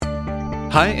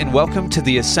Hi, and welcome to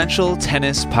the Essential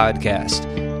Tennis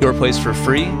Podcast, your place for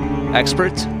free,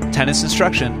 expert tennis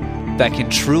instruction that can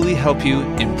truly help you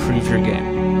improve your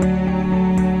game.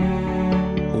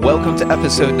 Welcome to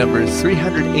episode number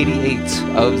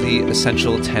 388 of the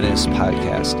Essential Tennis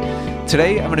Podcast.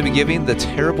 Today, I'm going to be giving the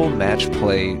terrible match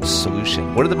play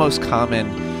solution. One of the most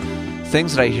common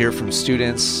things that I hear from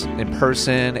students in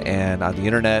person and on the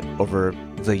internet over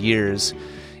the years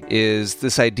is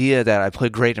this idea that I play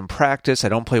great in practice, I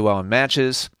don't play well in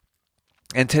matches.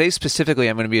 And today specifically,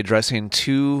 I'm going to be addressing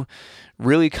two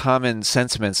really common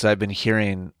sentiments that I've been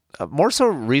hearing more so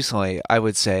recently, I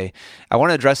would say. I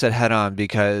want to address it head on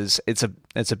because it's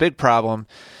a big problem.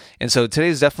 And so today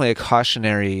is definitely a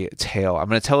cautionary tale. I'm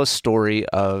going to tell a story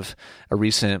of a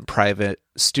recent private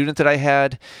student that I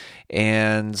had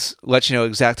and let you know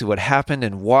exactly what happened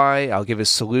and why. I'll give a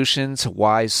solution to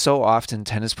why so often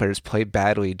tennis players play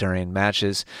badly during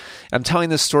matches. I'm telling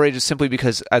this story just simply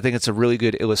because I think it's a really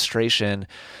good illustration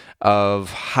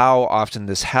of how often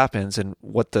this happens and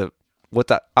what the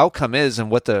outcome is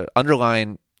and what the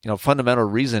underlying fundamental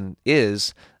reason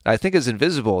is that I think is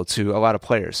invisible to a lot of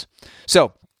players.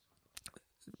 So,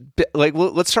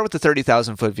 let's start with the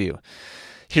 30,000 foot view.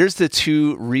 Here's the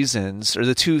two reasons or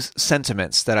the two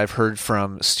sentiments that I've heard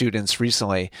from students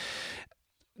recently,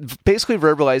 basically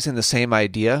verbalizing the same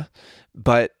idea,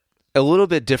 but a little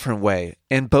bit different way.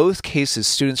 In both cases,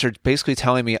 students are basically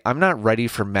telling me, I'm not ready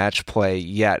for match play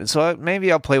yet. And so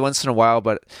maybe I'll play once in a while,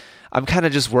 but I'm kind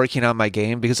of just working on my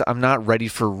game because I'm not ready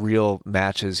for real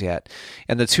matches yet.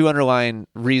 And the two underlying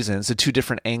reasons, the two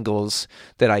different angles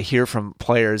that I hear from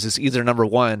players is either number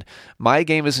one, my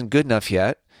game isn't good enough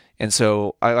yet. And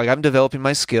so I'm developing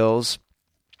my skills.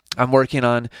 I'm working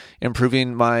on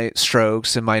improving my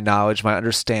strokes and my knowledge, my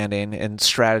understanding and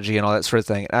strategy and all that sort of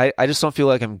thing. I just don't feel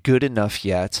like I'm good enough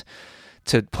yet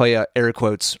to play a, air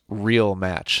quotes, real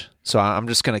match. So I'm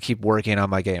just going to keep working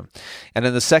on my game. And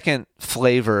then the second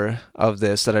flavor of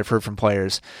this that I've heard from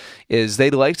players is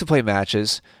they'd like to play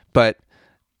matches, but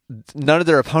none of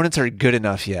their opponents are good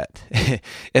enough yet.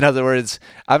 In other words,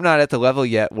 I'm not at the level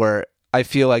yet where I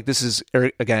feel like this is,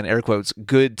 again, air quotes,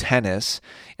 good tennis,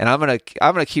 and I'm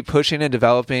gonna keep pushing and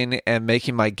developing and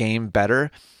making my game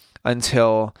better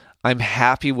until I'm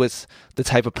happy with the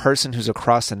type of person who's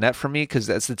across the net for me, because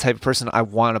that's the type of person I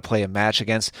want to play a match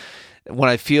against. When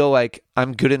I feel like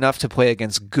I'm good enough to play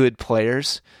against good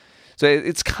players. So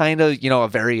it's kind of, a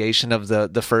variation of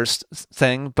the first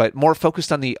thing, but more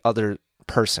focused on the other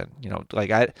person,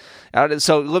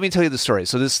 so let me tell you the story.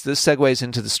 So this segues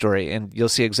into the story and you'll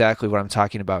see exactly what I'm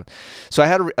talking about. So I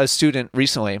had a student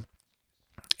recently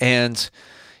and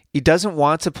he doesn't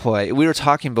want to play. We were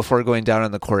talking before going down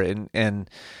on the court and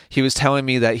he was telling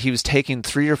me that he was taking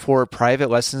 3 or 4 private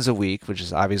lessons a week, which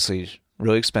is obviously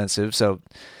really expensive. So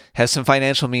has some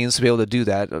financial means to be able to do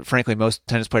that. Frankly, most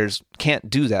tennis players can't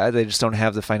do that. They just don't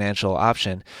have the financial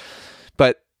option.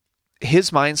 But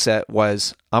his mindset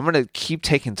was, I'm going to keep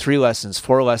taking 3 lessons,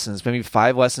 4 lessons, maybe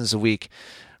 5 lessons a week,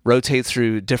 rotate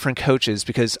through different coaches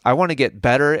because I want to get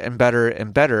better and better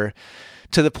and better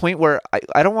to the point where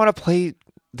I don't want to play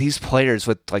these players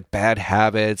with like bad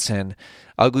habits and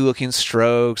ugly looking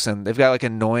strokes and they've got like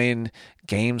annoying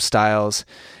game styles.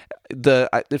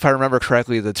 If I remember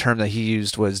correctly, the term that he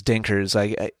used was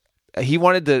dinkers. He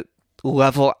wanted to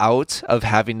level out of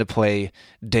having to play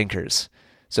dinkers.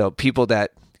 So people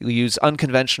that use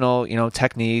unconventional,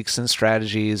 techniques and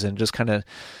strategies and just kind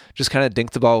of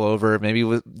dink the ball over, maybe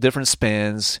with different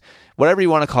spins, whatever you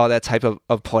want to call that type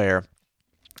of player.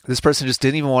 This person just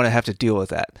didn't even want to have to deal with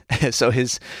that. So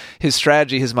his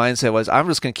strategy, his mindset was, I'm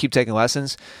just going to keep taking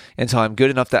lessons until I'm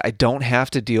good enough that I don't have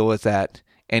to deal with that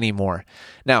anymore.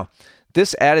 Now,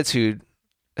 this attitude,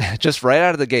 just right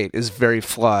out of the gate, is very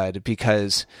flawed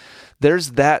because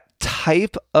there's that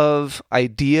type of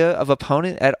idea of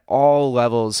opponent at all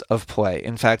levels of play.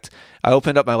 In fact, I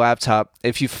opened up my laptop.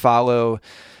 If you follow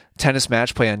tennis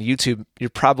match play on YouTube,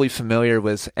 you're probably familiar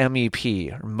with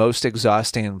MEP, or Most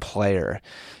Exhausting Player.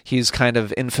 He's kind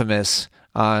of infamous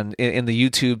in the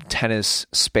YouTube tennis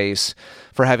space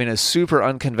for having a super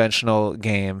unconventional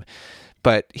game,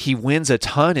 but he wins a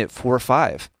ton at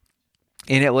 4-5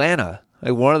 in Atlanta,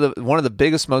 like one of the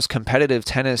biggest, most competitive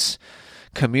tennis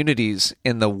communities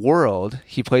in the world.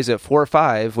 He plays at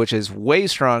 4-5, which is way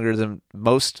stronger than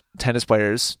most tennis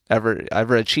players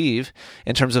ever achieve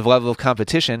in terms of level of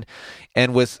competition,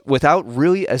 and without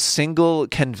really a single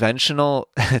conventional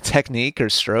technique or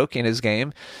stroke in his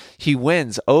game, he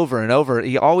wins over and over.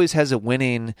 He always has a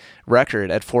winning record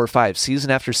at 4-5,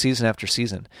 season after season after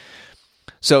season.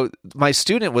 So my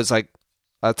student was like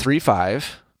a 3-5.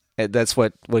 That's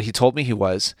what he told me he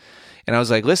was. And I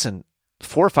was like, listen,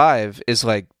 4-5 is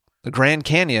like the Grand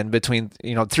Canyon between,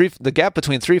 the gap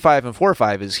between 3-5 and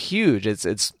 4-5 is huge.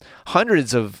 It's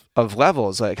hundreds of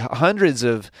levels, like hundreds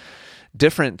of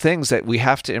different things that we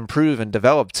have to improve and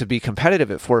develop to be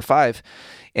competitive at 4-5.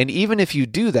 And even if you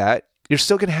do that, you're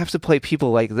still going to have to play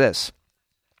people like this.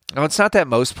 Now, it's not that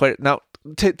most players, now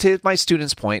to my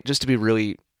student's point, just to be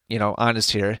really,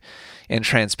 honest here and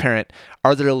transparent,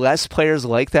 are there less players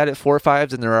like that at 4-5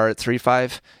 than there are at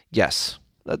 3-5? Yes.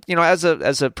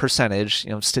 As a percentage,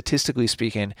 statistically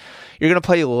speaking, you're going to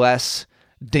play less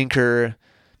dinker,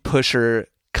 pusher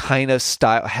kind of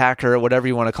style, hacker, whatever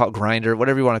you want to call it, grinder,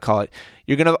 whatever you want to call it.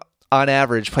 You're going to, on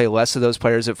average, play less of those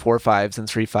players at 4-5 than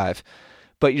 3-5.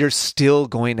 But you're still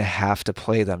going to have to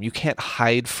play them. You can't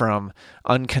hide from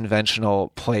unconventional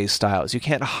play styles. You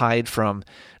can't hide from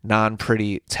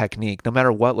non-pretty technique, no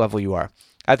matter what level you are.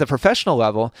 At the professional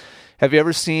level, have you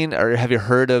ever seen or have you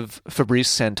heard of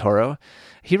Fabrice Santoro?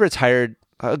 He retired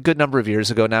a good number of years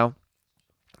ago now,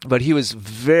 but he was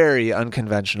very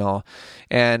unconventional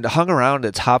and hung around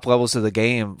at top levels of the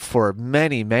game for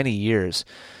many, many years.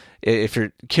 If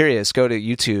you're curious, go to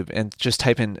YouTube and just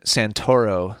type in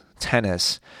Santoro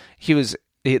tennis. His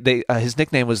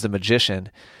nickname was the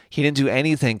Magician. He didn't do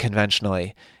anything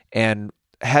conventionally and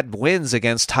had wins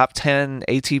against top 10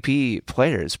 ATP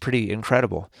players. Pretty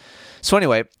incredible. So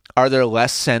anyway, are there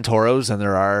less Santoros than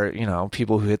there are,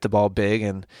 people who hit the ball big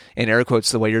and in air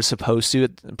quotes the way you're supposed to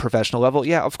at the professional level?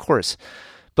 Yeah, of course.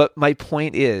 But my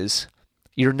point is,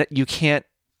 you can't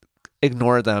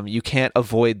ignore them. You can't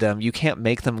avoid them. You can't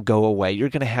make them go away. You're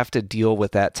going to have to deal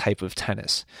with that type of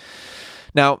tennis.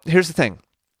 Now, here's the thing.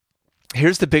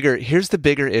 Here's the bigger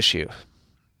issue.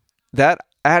 That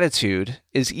attitude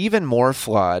is even more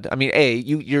flawed. I mean,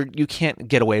 you can't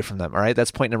get away from them, all right?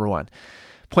 That's point number one.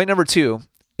 Point number two,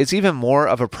 it's even more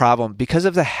of a problem because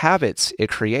of the habits it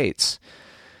creates.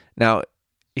 Now,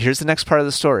 here's the next part of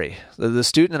the story. The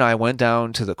student and I went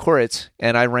down to the court,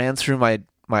 and I ran through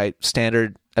my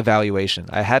standard evaluation.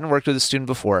 I hadn't worked with a student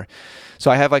before,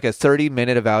 so I have like a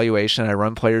 30-minute evaluation I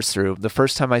run players through the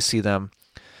first time I see them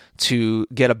to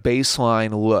get a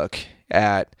baseline look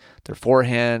at their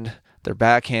forehand, their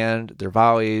backhand, their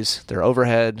volleys, their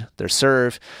overhead, their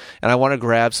serve, and I want to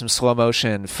grab some slow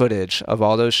motion footage of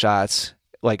all those shots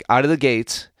like out of the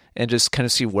gate and just kind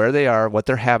of see where they are, what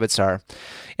their habits are.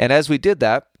 And as we did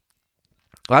that,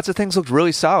 lots of things looked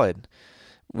really solid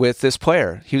with this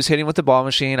player. He was hitting with the ball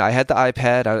machine. I had the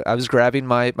iPad. I was grabbing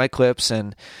my clips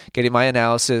and getting my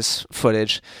analysis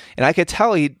footage. And I could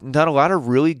tell he'd done a lot of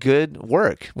really good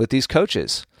work with these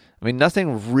coaches. I mean,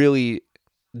 nothing really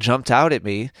jumped out at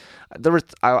me.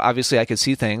 Obviously I could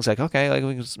see things like, okay, like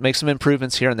we can make some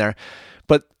improvements here and there,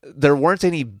 but there weren't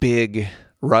any big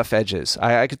rough edges.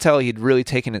 I could tell he'd really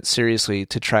taken it seriously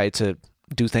to try to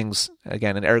do things,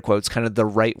 again, in air quotes, kind of the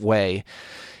right way.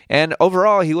 And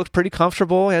overall, he looked pretty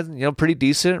comfortable, had pretty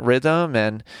decent rhythm,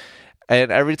 and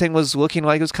everything was looking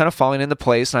like it was kind of falling into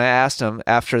place. And I asked him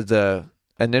after the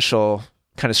initial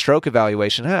kind of stroke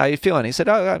evaluation, "Hey, how you feeling?" He said,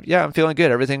 "Oh, yeah, I'm feeling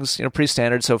good. Everything's pretty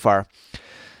standard so far."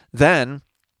 Then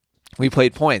we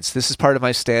played points. This is part of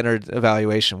my standard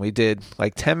evaluation. We did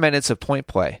like 10 minutes of point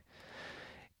play.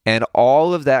 And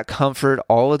all of that comfort,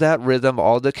 all of that rhythm,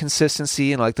 all the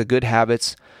consistency and like the good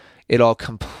habits, it all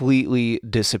completely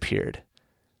disappeared.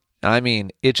 I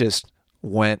mean, it just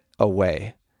went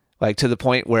away. Like to the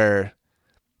point where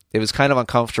it was kind of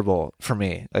uncomfortable for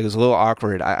me. Like it was a little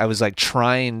awkward. I was like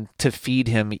trying to feed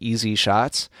him easy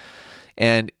shots,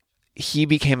 and he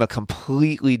became a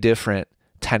completely different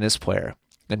tennis player.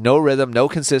 And no rhythm, no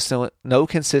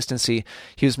consistency.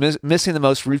 He was missing the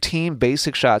most routine,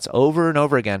 basic shots over and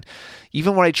over again.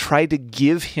 Even when I tried to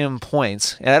give him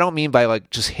points, and I don't mean by like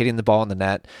just hitting the ball in the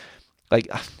net. Like,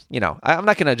 I'm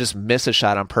not going to just miss a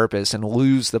shot on purpose and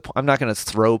lose I'm not going to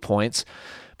throw points.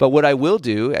 But what I will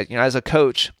do, as a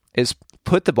coach, is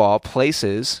put the ball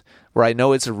places where I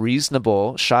know it's a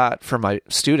reasonable shot for my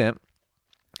student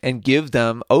and give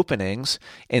them openings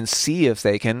and see if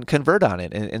they can convert on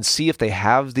it and see if they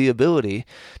have the ability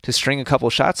to string a couple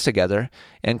shots together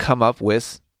and come up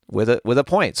with a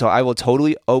point. So I will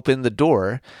totally open the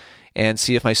door and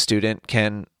see if my student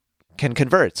can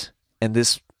convert. And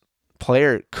this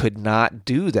player could not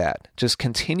do that. Just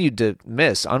continued to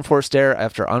miss unforced error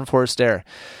after unforced error.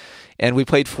 And we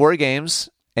played 4 games,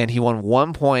 and he won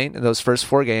 1 point in those first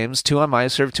 4 games, 2 on my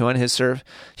serve, 2 on his serve.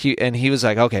 He was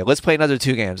like, okay, let's play another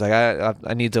 2 games. Like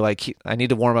I need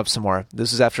to warm up some more.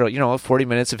 This is after 40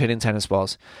 minutes of hitting tennis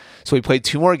balls. So we played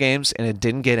 2 more games, and it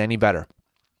didn't get any better.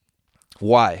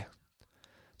 Why?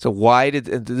 So why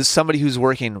this is somebody who's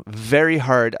working very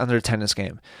hard on their tennis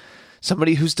game,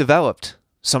 somebody who's developed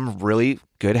some really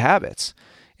good habits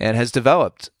and has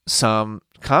developed some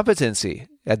competency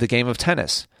at the game of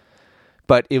tennis.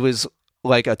 But it was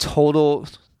like a total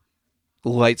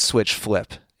light switch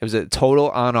flip. It was a total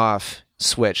on-off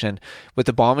switch. And with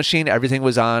the ball machine, everything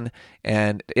was on.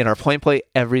 And in our point play,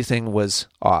 everything was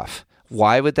off.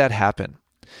 Why would that happen?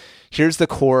 Here's the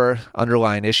core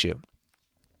underlying issue.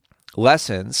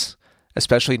 Lessons,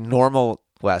 especially normal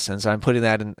lessons, I'm putting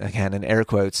that in air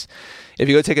quotes. If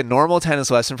you go take a normal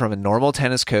tennis lesson from a normal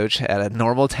tennis coach at a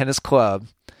normal tennis club,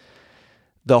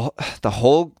 the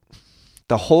whole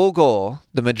goal,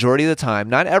 the majority of the time,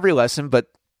 not every lesson, but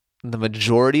the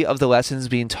majority of the lessons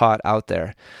being taught out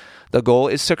there, the goal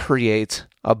is to create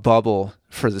a bubble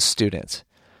for the student.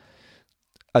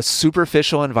 A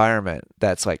superficial environment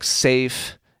that's like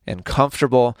safe and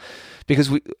comfortable, because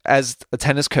we, as a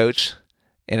tennis coach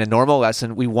in a normal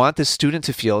lesson, we want the student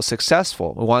to feel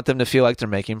successful. We want them to feel like they're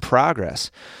making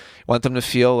progress. We want them to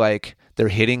feel like they're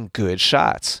hitting good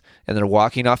shots and they're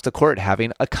walking off the court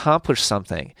having accomplished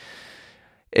something.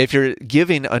 If you're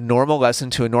giving a normal lesson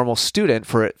to a normal student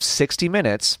for 60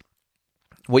 minutes,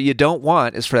 what you don't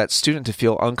want is for that student to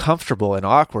feel uncomfortable and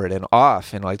awkward and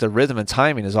off, and like the rhythm and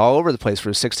timing is all over the place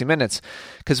for 60 minutes.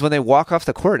 Because when they walk off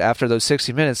the court after those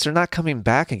 60 minutes, they're not coming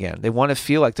back again. They want to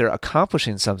feel like they're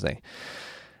accomplishing something.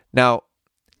 Now,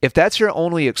 if that's your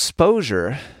only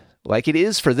exposure, like it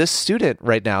is for this student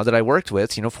right now that I worked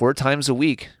with, 4 times a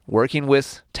week, working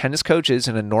with tennis coaches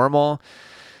in a normal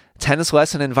tennis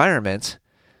lesson environment,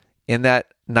 in that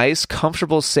nice,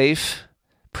 comfortable, safe,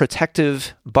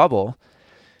 protective bubble,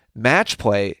 match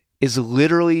play is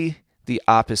literally the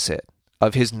opposite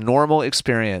of his normal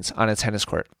experience on a tennis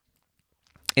court.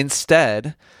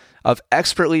 Instead of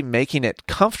expertly making it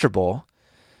comfortable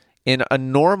in a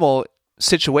normal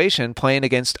situation playing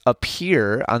against a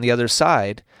peer on the other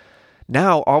side,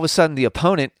 now all of a sudden the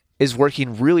opponent is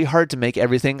working really hard to make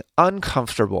everything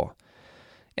uncomfortable.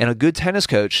 And a good tennis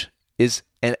coach is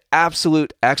an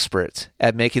absolute expert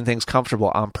at making things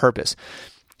comfortable on purpose.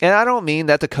 And I don't mean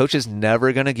that the coach is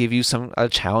never going to give you a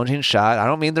challenging shot. I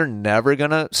don't mean they're never going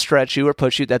to stretch you or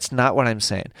push you. That's not what I'm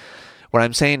saying. What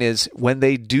I'm saying is when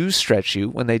they do stretch you,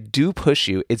 when they do push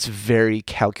you, it's very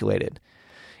calculated.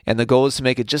 And the goal is to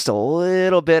make it just a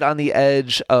little bit on the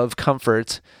edge of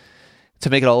comfort, to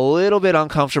make it a little bit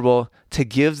uncomfortable, to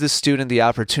give the student the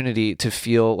opportunity to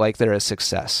feel like they're a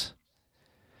success.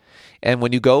 And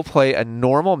when you go play a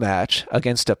normal match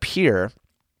against a peer,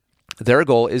 their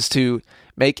goal is to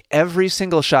make every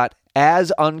single shot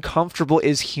as uncomfortable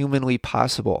as humanly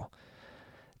possible.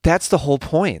 That's the whole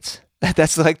point.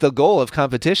 That's like the goal of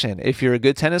competition. If you're a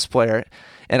good tennis player,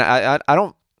 and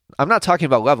I'm not talking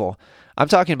about level. I'm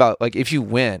talking about like if you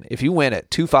win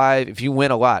at 2-5, if you win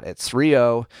a lot at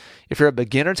 3-0, if you're a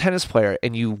beginner tennis player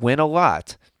and you win a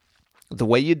lot, the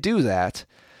way you do that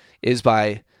is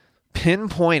by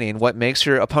pinpointing what makes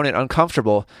your opponent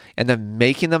uncomfortable and then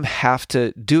making them have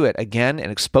to do it again and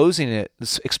exposing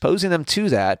them to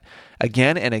that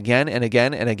again and again and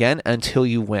again and again until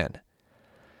you win.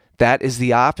 That is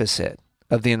the opposite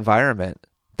of the environment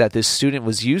that this student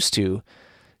was used to,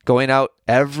 going out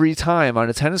every time on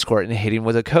a tennis court and hitting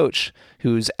with a coach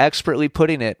who's expertly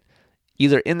putting it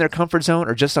either in their comfort zone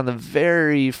or just on the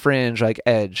very fringe, like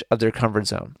edge of their comfort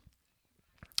zone.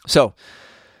 So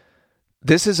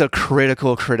this is a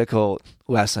critical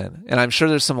lesson. And I'm sure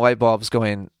there's some light bulbs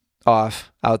going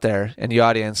off out there in the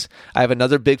audience. I have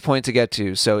another big point to get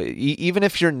to. So even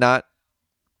if you're not,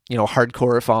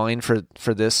 hardcore falling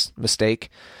for this mistake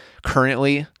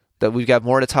currently, that we've got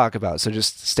more to talk about. So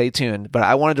just stay tuned. But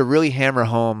I wanted to really hammer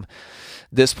home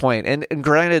this point. And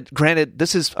granted,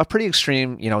 this is a pretty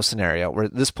extreme, scenario where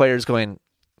this player is going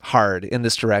hard in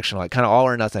this direction, like kind of all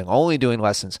or nothing, only doing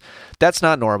lessons. That's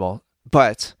not normal.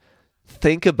 But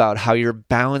think about how you're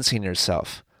balancing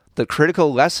yourself. The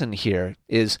critical lesson here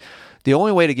is the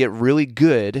only way to get really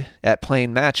good at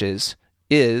playing matches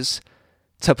is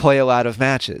to play a lot of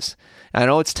matches. And I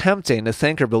know it's tempting to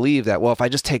think or believe that, well, if I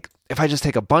just take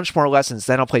a bunch more lessons,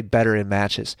 then I'll play better in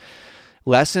matches.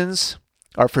 Lessons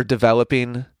are for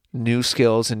developing new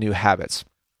skills and new habits.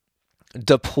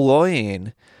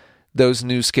 Deploying those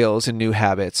new skills and new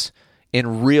habits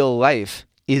in real life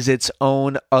is its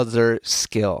own other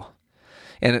skill.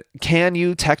 And can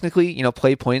you technically,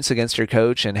 play points against your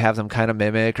coach and have them kind of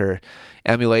mimic or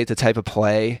emulate the type of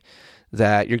play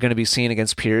that you're going to be seeing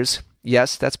against peers?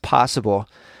 Yes, that's possible,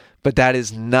 but that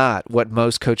is not what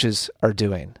most coaches are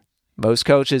doing. Most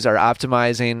coaches are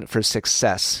optimizing for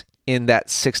success in that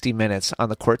 60 minutes on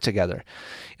the court together.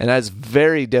 And that is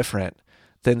very different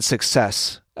than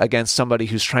success against somebody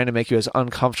who's trying to make you as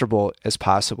uncomfortable as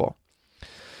possible.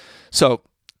 So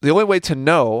the only way to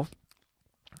know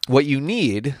what you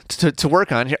need to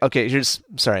work on here. Okay,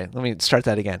 let me start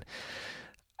that again.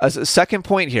 A second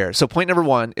point here. So point number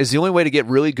one is the only way to get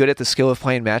really good at the skill of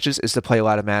playing matches is to play a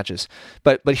lot of matches.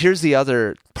 But here's the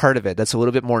other part of it that's a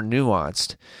little bit more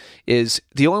nuanced, is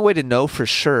the only way to know for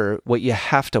sure what you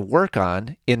have to work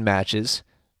on in matches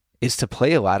is to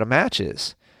play a lot of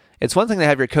matches. It's one thing to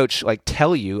have your coach like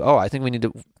tell you, oh, I think we need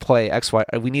to play X, Y,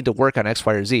 we need to work on X,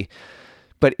 Y, or Z.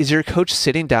 But is your coach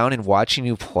sitting down and watching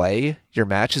you play your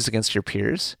matches against your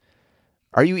peers?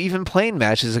 Are you even playing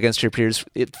matches against your peers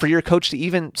for your coach to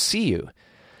even see you?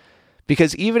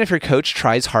 Because even if your coach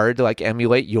tries hard to like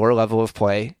emulate your level of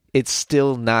play, it's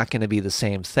still not going to be the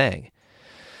same thing.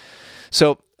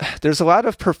 So there's a lot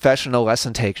of professional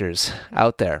lesson takers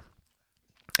out there.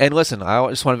 And listen, I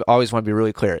always want to be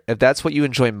really clear. If that's what you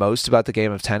enjoy most about the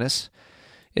game of tennis,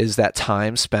 is that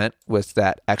time spent with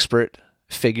that expert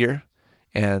figure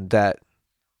and that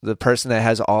the person that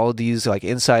has all these like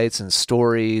insights and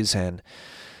stories and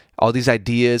all these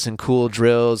ideas and cool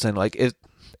drills, and like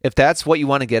if that's what you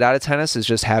want to get out of tennis is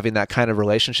just having that kind of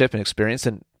relationship and experience,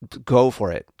 then go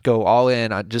for it. Go all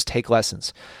in. Just take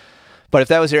lessons. But if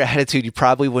that was your attitude, you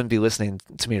probably wouldn't be listening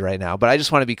to me right now. But I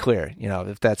just want to be clear.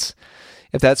 If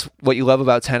that's what you love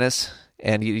about tennis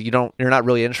and you're not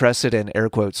really interested in air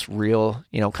quotes real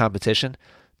competition,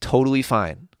 totally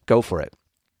fine. Go for it.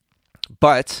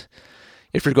 But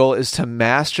if your goal is to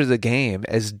master the game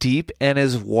as deep and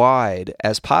as wide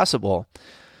as possible,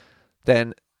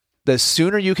 then the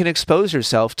sooner you can expose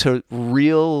yourself to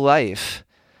real life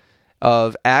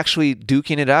of actually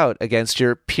duking it out against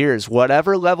your peers,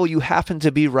 whatever level you happen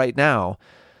to be right now,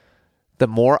 the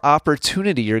more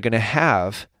opportunity you're going to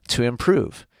have to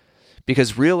improve.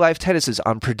 Because real life tennis is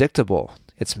unpredictable.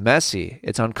 It's messy.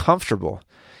 It's uncomfortable.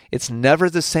 It's never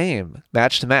the same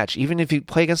match to match. Even if you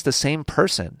play against the same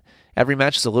person, every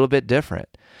match is a little bit different.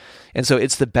 And so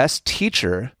it's the best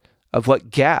teacher of what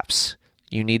gaps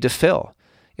you need to fill.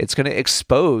 It's going to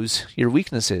expose your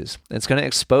weaknesses. It's going to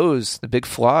expose the big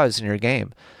flaws in your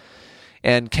game.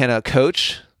 And can a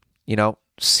coach,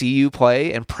 see you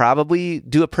play and probably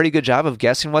do a pretty good job of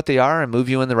guessing what they are and move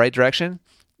you in the right direction?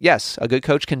 Yes, a good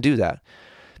coach can do that.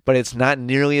 But it's not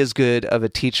nearly as good of a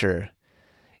teacher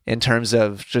in terms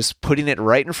of just putting it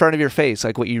right in front of your face.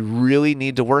 Like what you really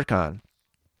need to work on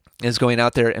is going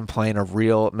out there and playing a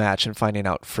real match and finding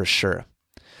out for sure.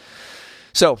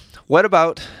 So what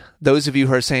about those of you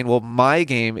who are saying, well, my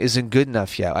game isn't good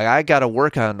enough yet. I got to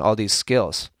work on all these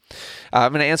skills.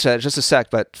 I'm going to answer that in just a sec.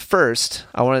 But first,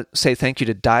 I want to say thank you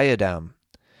to Diadem.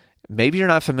 Maybe you're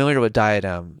not familiar with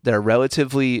Diadem. They're a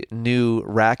relatively new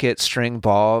racket, string,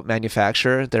 ball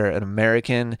manufacturer. They're an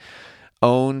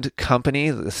American-owned company.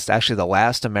 This is actually the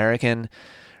last American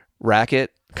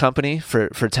racket company for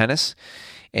tennis.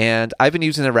 And I've been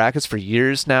using their rackets for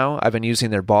years now. I've been using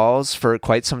their balls for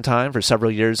quite some time, for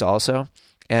several years also.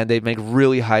 And they make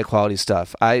really high-quality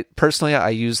stuff. I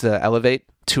use the Elevate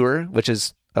Tour, which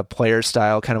is a player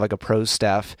style, kind of like a pro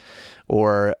staff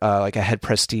or like a Head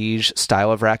Prestige style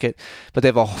of racket. But they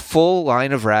have a full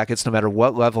line of rackets no matter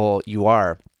what level you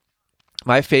are.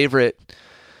 My favorite,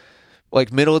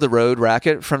 like middle-of-the-road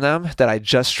racket from them that I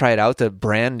just tried out, the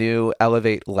brand new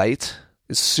Elevate Lite,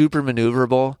 is super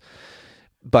maneuverable,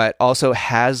 but also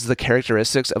has the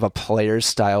characteristics of a player's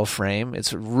style frame.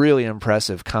 It's a really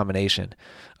impressive combination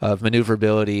of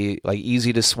maneuverability, like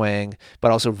easy to swing,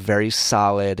 but also very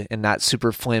solid and not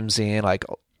super flimsy and like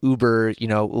uber,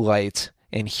 light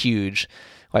and huge,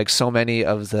 like so many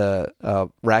of the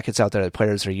rackets out there that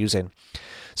players are using.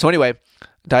 So anyway,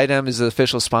 Diadem is the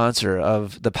official sponsor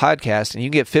of the podcast, and you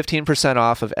can get 15%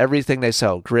 off of everything they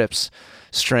sell: grips,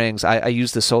 strings. I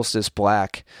use the Solstice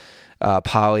Black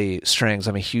poly strings.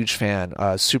 I'm a huge fan.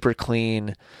 Super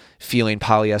clean feeling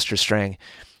polyester string.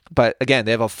 But again,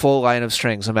 they have a full line of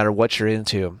strings no matter what you're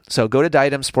into. So go to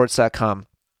diademsports.com.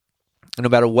 No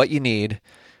matter what you need,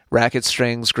 racket,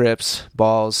 strings, grips,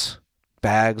 balls,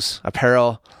 bags,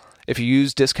 apparel, if you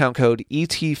use discount code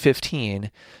ET15,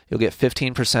 you'll get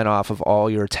 15% off of all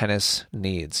your tennis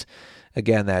needs.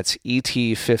 Again, that's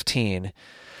ET15.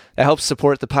 That helps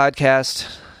support the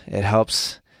podcast. It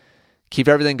helps keep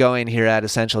everything going here at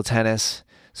Essential Tennis.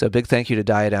 So a big thank you to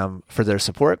Diadem for their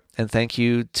support, and thank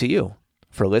you to you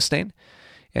for listening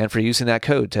and for using that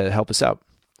code to help us out.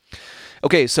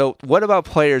 Okay, so what about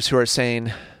players who are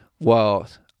saying, well,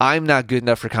 I'm not good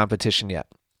enough for competition yet?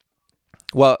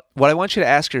 Well, what I want you to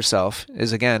ask yourself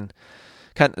is, again,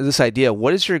 kind of this idea: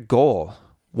 what is your goal?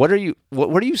 What are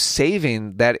you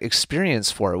saving that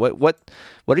experience for? What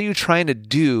are you trying to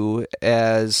do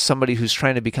as somebody who's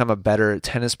trying to become a better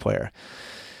tennis player?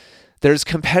 There's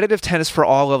competitive tennis for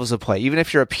all levels of play, even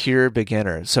if you're a pure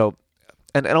beginner. So,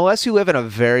 and unless you live in a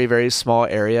very, very small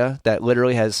area that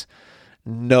literally has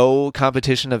no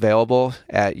competition available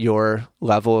at your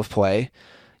level of play,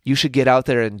 you should get out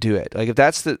there and do it. Like, if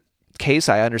that's the case,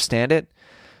 I understand it.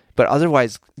 But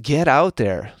otherwise, get out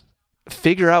there.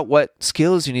 Figure out what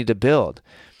skills you need to build.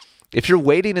 If you're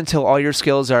waiting until all your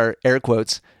skills are, air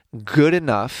quotes, good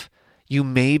enough, you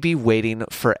may be waiting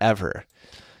forever.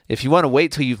 If you want to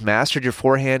wait till you've mastered your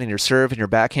forehand and your serve and your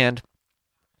backhand,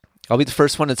 I'll be the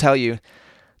first one to tell you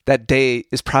that day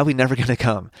is probably never going to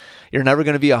come. You're never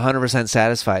going to be 100%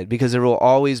 satisfied because there will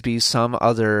always be some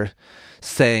other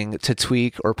thing to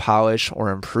tweak or polish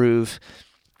or improve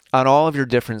on all of your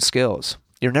different skills.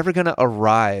 You're never going to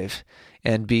arrive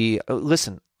and be,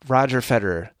 listen, Roger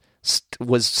Federer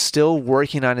was still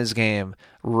working on his game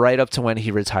right up to when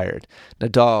he retired.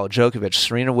 Nadal, Djokovic,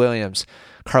 Serena Williams,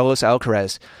 Carlos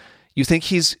Alcaraz. You think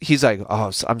he's like,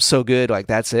 oh, I'm so good, like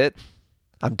that's it?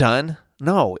 I'm done?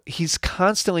 No, he's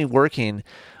constantly working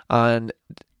on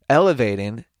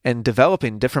elevating and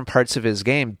developing different parts of his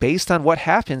game based on what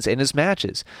happens in his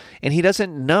matches. And he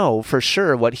doesn't know for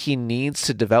sure what he needs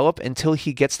to develop until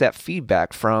he gets that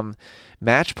feedback from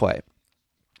match play.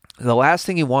 The last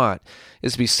thing you want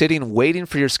is to be sitting waiting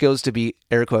for your skills to be,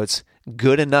 air quotes,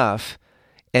 good enough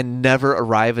and never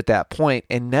arrive at that point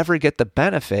and never get the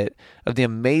benefit of the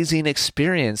amazing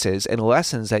experiences and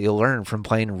lessons that you'll learn from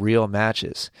playing real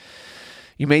matches.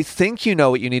 You may think you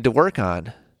know what you need to work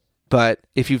on, but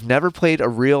if you've never played a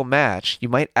real match, you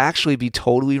might actually be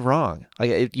totally wrong.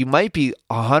 Like, you might be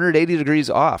 180 degrees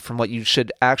off from what you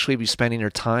should actually be spending your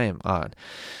time on.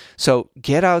 So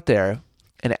get out there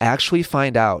and actually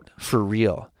find out for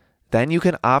real. Then you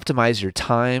can optimize your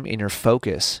time and your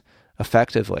focus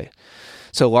effectively.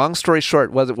 So long story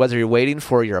short, whether you're waiting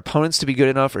for your opponents to be good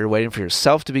enough or you're waiting for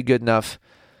yourself to be good enough,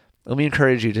 let me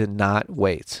encourage you to not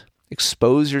wait.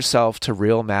 Expose yourself to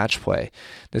real match play.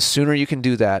 The sooner you can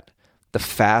do that, the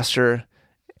faster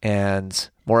and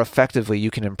more effectively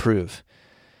you can improve.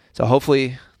 So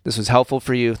hopefully this was helpful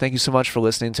for you. Thank you so much for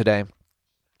listening today.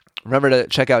 Remember to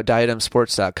check out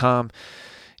diademsports.com.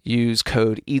 Use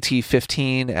code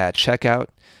ET15 at checkout.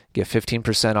 Get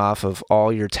 15% off of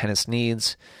all your tennis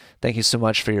needs. Thank you so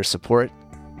much for your support,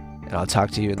 and I'll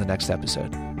talk to you in the next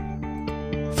episode.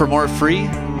 For more free,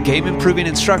 game-improving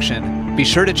instruction, be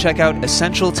sure to check out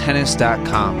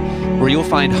EssentialTennis.com, where you'll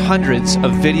find hundreds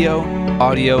of video,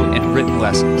 audio, and written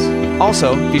lessons.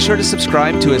 Also, be sure to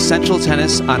subscribe to Essential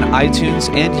Tennis on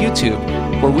iTunes and YouTube,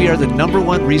 where we are the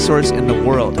 #1 resource in the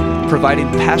world, providing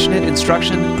passionate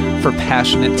instruction for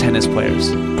passionate tennis players.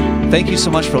 Thank you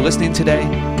so much for listening today.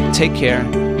 Take care,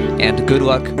 and good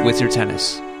luck with your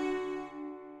tennis.